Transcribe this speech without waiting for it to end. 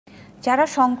যারা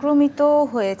সংক্রমিত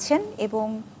হয়েছেন এবং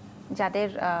যাদের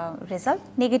রেজাল্ট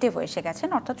নেগেটিভ এসে গেছেন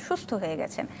অর্থাৎ সুস্থ হয়ে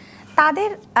গেছেন তাদের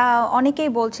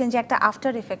অনেকেই বলছেন যে একটা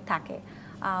আফটার ইফেক্ট থাকে,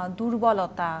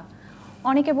 দুর্বলতা,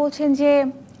 অনেকে বলছেন যে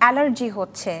অ্যালার্জি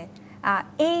হচ্ছে।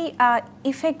 এই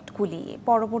ইফেক্টগুলি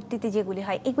পরবর্তীতে যেগুলি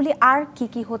হয় এগুলি আর কি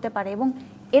কি হতে পারে এবং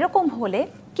এরকম হলে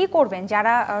কি করবেন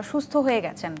যারা সুস্থ হয়ে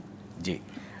গেছেন? জি,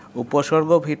 উপসর্গ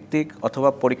ভিত্তিক অথবা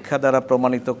পরীক্ষা দ্বারা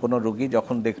প্রমাণিত কোনো রোগী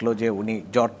যখন দেখলো যে উনি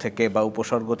জ্বর থেকে বা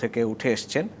উপসর্গ থেকে উঠে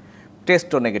এসছেন,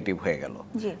 টেস্টও নেগেটিভ হয়ে গেল।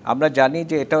 আমরা জানি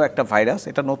যে এটাও একটা ভাইরাস,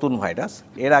 এটা নতুন ভাইরাস।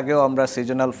 এর আগেও আমরা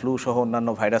সিজনাল ফ্লু সহ অন্যান্য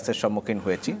ভাইরাসের সম্মুখীন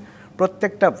হয়েছি।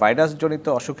 প্রত্যেকটা ভাইরাসজনিত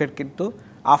অসুখের কিন্তু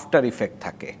আফটার ইফেক্ট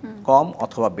থাকে, কম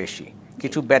অথবা বেশি,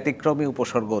 কিছু ব্যতিক্রমী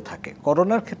উপসর্গও থাকে।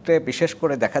 করোনার ক্ষেত্রে বিশেষ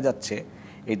করে দেখা যাচ্ছে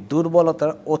এই দুর্বলতা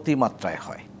অতিমাত্রায়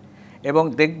হয় এবং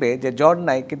দেখবে যে জ্বর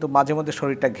নাই কিন্তু মাঝে মধ্যে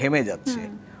শরীরটা ঘেমে যাচ্ছে,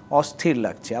 অস্থির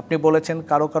লাগছে। আপনি বলেছেন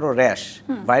কারো কারো র্যাশ,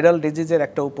 ভাইরাল ডিজিজের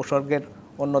একটা উপসর্গের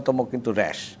অন্যতম কিন্তু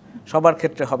র্যাশ। সবার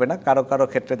ক্ষেত্রে হবে না, কারো কারো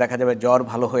ক্ষেত্রে দেখা যাবে জ্বর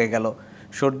ভালো হয়ে গেল,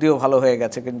 সর্দিও ভালো হয়ে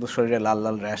গেছে কিন্তু শরীরে লাল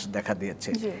লাল র্যাশ দেখা দিয়েছে,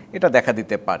 এটা দেখা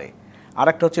দিতে পারে। আর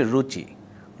একটা হচ্ছে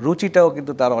রুচিটাও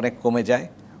কিন্তু তার অনেক কমে যায়,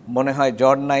 মনে হয়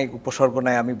জ্বর নাই উপসর্গ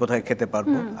নাই আমি বোধহয় খেতে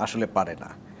পারবো, আসলে পারে না।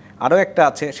 আরও একটা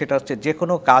আছে, সেটা হচ্ছে যে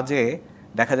কোনো কাজে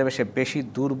দেখা যাবে সে বেশি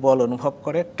দুর্বল অনুভব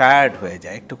করে, টায়ার্ড হয়ে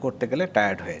যায়, একটু করতে গেলে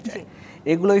টায়ার্ড হয়ে যায়।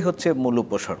 এগুলোই হচ্ছে মূল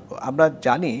উপসর্গ। আমরা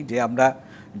জানি যে আমরা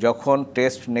যখন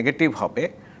টেস্ট নেগেটিভ হবে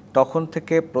তখন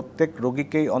থেকে প্রত্যেক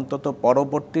রোগীকেই অন্তত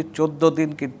পরবর্তী 14 দিন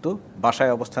কিন্তু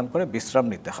বাসায় অবস্থান করে বিশ্রাম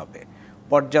নিতে হবে,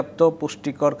 পর্যাপ্ত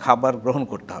পুষ্টিকর খাবার গ্রহণ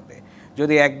করতে হবে।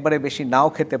 যদি একবারে বেশি নাও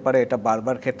খেতে পারে এটা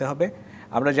বারবার খেতে হবে।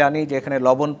 আমরা জানি যে এখানে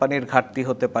লবণ পানির ঘাটতি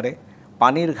হতে পারে,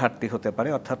 পানির ঘাটতি হতে পারে,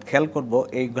 অর্থাৎ খেয়াল করব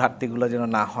এই ঘাটতিগুলো যেন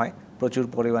না হয়। প্রচুর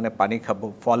পরিমাণে পানি খাবো,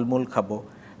 ফলমূল খাবো।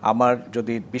 আমার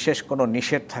যদি বিশেষ কোনো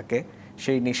নিষেধ থাকে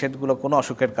সেই নিষেধগুলো কোনো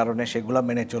অসুখের কারণে সেগুলো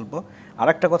মেনে চলবো। আর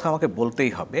একটা কথা আমাকে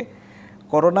বলতেই হবে,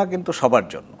 করোনা কিন্তু সবার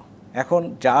জন্য। এখন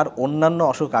যার অন্যান্য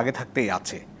অসুখ আগে থাকতেই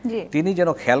আছে তিনি যেন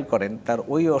খেয়াল করেন তার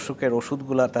ওই অসুখের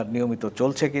ওষুধগুলা তার নিয়মিত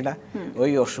চলছে কিনা,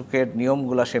 ওই অসুখের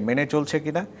নিয়মগুলা সে মেনে চলছে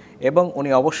কিনা, এবং উনি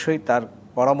অবশ্যই তার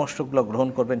পরামর্শগুলো গ্রহণ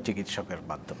করবেন চিকিৎসকের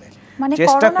মাধ্যমে। মানে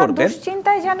চেষ্টা করবেন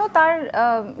দুশ্চিন্তায় যেন তার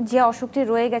যে অসুখটি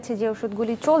রয়ে গেছে, যে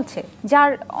ওষুধগুলি চলছে,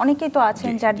 যার অনেকেই তো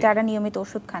আছেন যারা নিয়মিত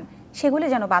ওষুধ খান, সেগুলি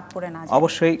যেন বাদ পড়ে না যায়।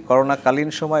 অবশ্যই করোনাকালীন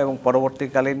সময় এবং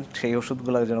পরবর্তীকালীন সেই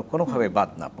ওষুধগুলো যেন কোনোভাবে বাদ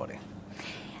না পড়ে।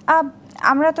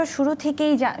 আমরা তো শুরু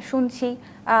থেকেই শুনছি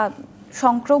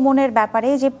সংক্রমণের ব্যাপারে,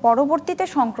 যে পরবর্তীতে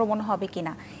সংক্রমণ হবে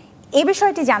কিনা এই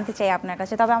বিষয়টি জানতে চাই আপনার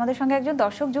কাছে। তবে আমাদের সঙ্গে একজন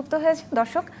দর্শক যুক্ত হয়েছে।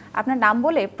 দর্শক, আপনার নাম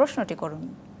বলে প্রশ্নটি করুন।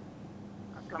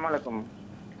 আসসালামু আলাইকুম,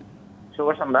 শুভ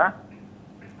সন্ধ্যা।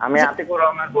 আমি আতিকুর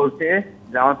রহমান বলছি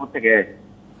জামালপুর থেকে।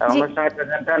 অনুষ্ঠানের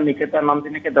প্রেজেন্টার নিকেতা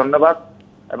নন্দিনীকে ধন্যবাদ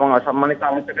এবং সম্মানিত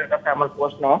আলোচকের কাছে আমার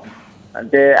প্রশ্ন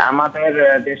যে আমাদের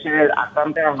দেশের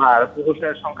আক্রান্তের হার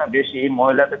পুরুষের সংখ্যা বেশি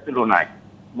মহিলাদের তুলনায়,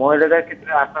 মহিলাদের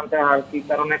ক্ষেত্রে আক্রান্তের হার কি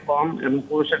কারণে কম এবং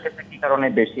পুরুষের ক্ষেত্রে কি কারণে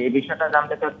বেশি, এই বিষয়টা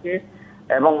জানতে চাচ্ছি।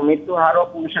 এবং মৃত্যু হারও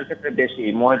পুরুষের ক্ষেত্রে বেশি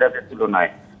মহিলাদের তুলনায়,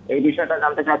 এই বিষয়টা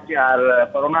জানতে চাচ্ছি। আর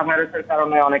করোনা ভাইরাসের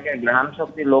কারণে অনেকে ঘ্রাণ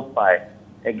শক্তি লোপ পায়,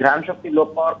 এই ঘ্রাণ শক্তি লোপ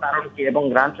পাওয়ার কারণ কি এবং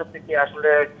ঘ্রাণ শক্তি কি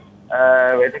আসলে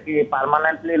এটা কি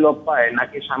পার্মানেন্টলি লোপ পায়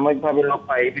নাকি সাময়িকভাবে লোপ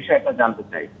পায়, এই বিষয়টা জানতে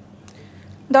চাই।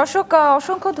 দর্শক,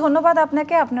 অসংখ্য ধন্যবাদ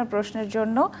আপনাকে আপনার প্রশ্নের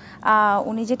জন্য।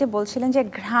 উনি যেটা বলছিলেন যে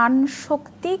ঘ্রাণ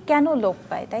শক্তি কেন লোপ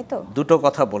পায়, তাই তো? দুটো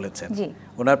কথা বলেছেন।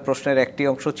 ওনার প্রশ্নের একটি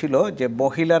অংশ ছিল যে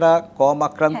মহিলারা কম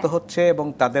আক্রান্ত হচ্ছে এবং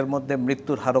তাদের মধ্যে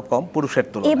মৃত্যুর হারও কম পুরুষের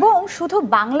তুলনায়। এবং শুধু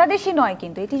বাংলাদেশই নয়,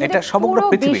 কিন্তু এটা সমগ্র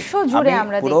পৃথিবী, বিশ্ব জুড়ে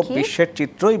আমরা দেখি, পুরো বিশ্বের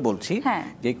চিত্রই বলছি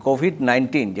যে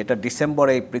কোভিড-19 যেটা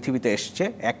ডিসেম্বরে এই পৃথিবীতে এসছে,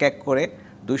 এক এক করে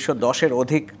 210-এর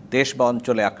অধিক দেশ বা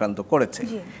অঞ্চলে আক্রান্ত করেছে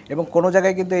এবং কোনো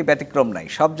জায়গায় কিন্তু এই ব্যতিক্রম নাই।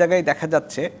 সব জায়গায় দেখা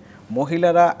যাচ্ছে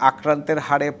মহিলারা আক্রান্তের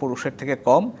হারে পুরুষের থেকে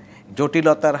কম,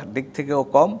 জটিলতার দিক থেকেও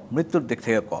কম, মৃত্যুর দিক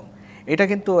থেকেও কম। এটা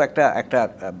কিন্তু একটা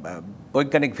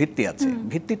বৈজ্ঞানিক ভিত্তি আছে।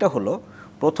 ভিত্তিটা হলো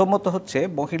প্রথমত হচ্ছে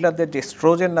মহিলাদের যে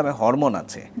এস্ট্রোজেন নামে হরমোন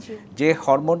আছে, যে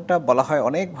হরমোনটা বলা হয়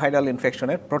অনেক ভাইরাল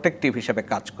ইনফেকশনের প্রোটেক্টিভ হিসেবে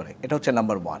কাজ করে। এটা হচ্ছে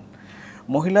নাম্বার 1।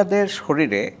 মহিলাদের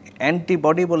শরীরে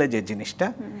অ্যান্টিবডি বলে যে জিনিসটা,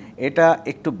 এটা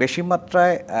একটু বেশি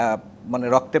মাত্রায় মানে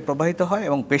রক্তে প্রবাহিত হয়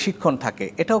এবং বেশিক্ষণ থাকে,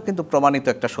 এটাও কিন্তু প্রমাণিত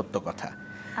একটা সত্য কথা।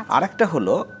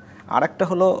 আরেকটা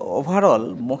হলো ওভারঅল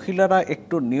মহিলারা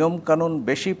একটু নিয়ম কানুন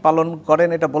বেশি পালন করেন,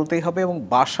 এটা বলতেই হবে, এবং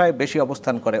বাসায় বেশি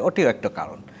অবস্থান করে, ওটিও একটা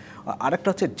কারণ। আরেকটা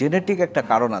হচ্ছে জেনেটিক একটা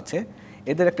কারণ আছে,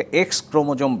 এদের একটা এক্স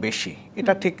ক্রোমোজোম বেশি।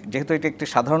 এটা ঠিক, যেহেতু এটা একটি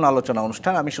সাধারণ আলোচনা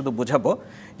অনুষ্ঠান, আমি শুধু বুঝাবো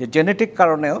যে জেনেটিক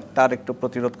কারণেও তার একটু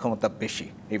প্রতিরোধ ক্ষমতা বেশি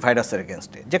এই ভাইরাসের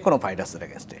এগেনস্টে, যে কোনো ভাইরাসের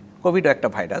এগেনস্টে। কোভিডও একটা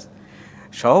ভাইরাস।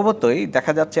 স্বভাবতই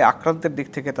দেখা যাচ্ছে আক্রান্তের দিক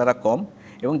থেকে তারা কম,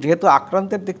 এবং যেহেতু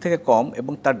আক্রান্তের দিক থেকে কম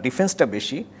এবং তার ডিফেন্সটা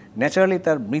বেশি, ন্যাচারালি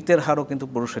তার মৃতের হারও কিন্তু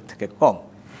পুরুষের থেকে কম।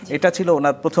 এটা ছিল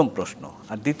ওনার প্রথম প্রশ্ন।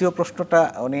 আর দ্বিতীয় প্রশ্নটা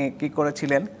উনি কি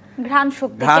করেছিলেন, ঘ্রাণ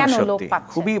শক্তি কেন লোপ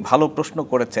পাচ্ছে। খুবই ভালো প্রশ্ন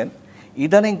করেছেন।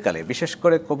 ইদানিংকালে বিশেষ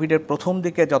করে কোভিডের প্রথম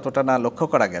দিকে যতটা না লক্ষ্য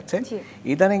করা গেছে,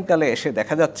 ইদানিংকালে এসে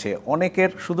দেখা যাচ্ছে অনেকের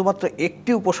শুধুমাত্র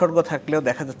একটি উপসর্গ থাকলেও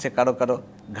দেখা যাচ্ছে কারো কারো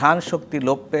ঘ্রাণ শক্তি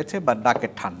লোপ পেয়েছে বা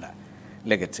নাকের ঠান্ডা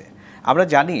লেগেছে। আমরা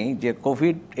জানি যে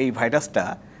কোভিড এই ভাইরাসটা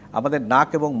আমাদের নাক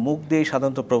এবং মুখ দিয়েই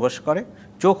সাধারণত প্রবেশ করে,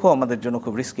 চোখও আমাদের জন্য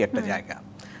খুব রিস্কি একটা জায়গা।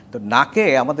 তো নাকে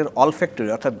আমাদের অলফ্যাক্টরি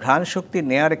অর্থাৎ ঘ্রাণ শক্তি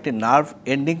নেয়ার একটি নার্ভ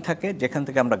এন্ডিং থাকে, যেখান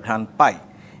থেকে আমরা ঘ্রাণ পাই।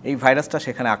 এই ভাইরাসটা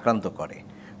সেখানে আক্রান্ত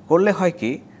করলে হয়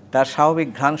কি, তার স্বাভাবিক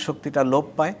ঘ্রাণ শক্তিটা লোপ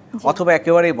পায় অথবা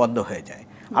একেবারেই বন্ধ হয়ে যায়।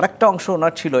 আরেকটা অংশ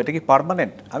ওনার ছিল, এটা কি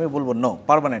পার্মানেন্ট? আমি বলবো নো,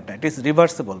 পার্মানেন্ট না, ইট ইজ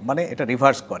রিভার্সেবল, মানে এটা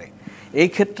রিভার্স করে। এই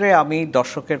ক্ষেত্রে আমি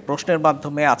দর্শকের প্রশ্নের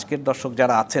মাধ্যমে আজকের দর্শক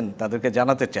যারা আছেন তাদেরকে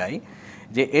জানাতে চাই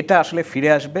যে এটা আসলে ফিরে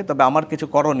আসবে, তবে আমার কিছু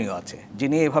করণীয় আছে।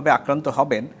 যিনি এভাবে আক্রান্ত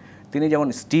হবেন তিনি যেমন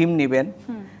স্টিম নেবেন,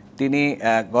 তিনি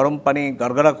গরম পানি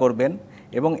গড়গড়া করবেন,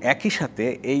 এবং একই সাথে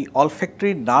এই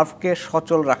অলফ্যাক্টরি নার্ভকে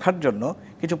সচল রাখার জন্য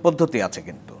কিছু পদ্ধতি আছে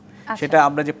কিন্তু। সেটা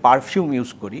আমরা যে পারফিউম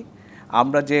ইউজ করি,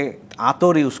 আমরা যে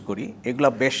আতর ইউজ করি, এগুলো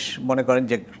বেশ মনে করেন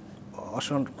যে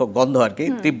অসংখ্য গন্ধ আর কি,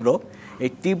 তীব্র।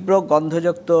 এই তীব্র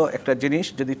গন্ধযুক্ত একটা জিনিস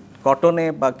যদি কটনে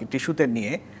বা টিস্যুতে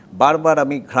নিয়ে বারবার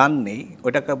আমি ঘ্রাণ নেই,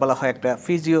 ওটাকে বলা হয় একটা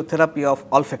ফিজিওথেরাপি অফ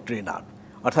অলফ্যাক্টরি নার্ভ,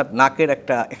 অর্থাৎ নাকের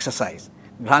একটা এক্সারসাইজ,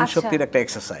 ঘ্রাণ শক্তির একটা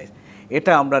এক্সারসাইজ।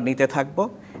 এটা আমরা নিতে থাকবো,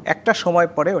 একটা সময়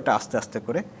পরে ওটা আস্তে আস্তে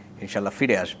করে ইনশাল্লাহ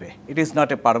ফিরে আসবে। It is not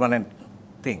a permanent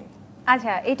thing.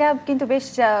 আচ্ছা, এটা কিন্তু বেশ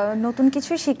নতুন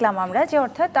কিছুই শিখলাম আমরা, যে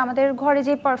অর্থাৎ আমাদের ঘরে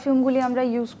যে পারফিউমগুলি আমরা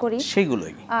ইউজ করি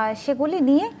সেগুলি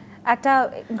নিয়ে একটা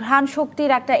ঘ্রাণ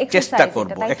শক্তির একটা চেষ্টা করব,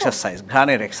 এক্সারসাইজ,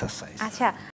 ঘ্রাণের এক্সারসাইজ। আচ্ছা,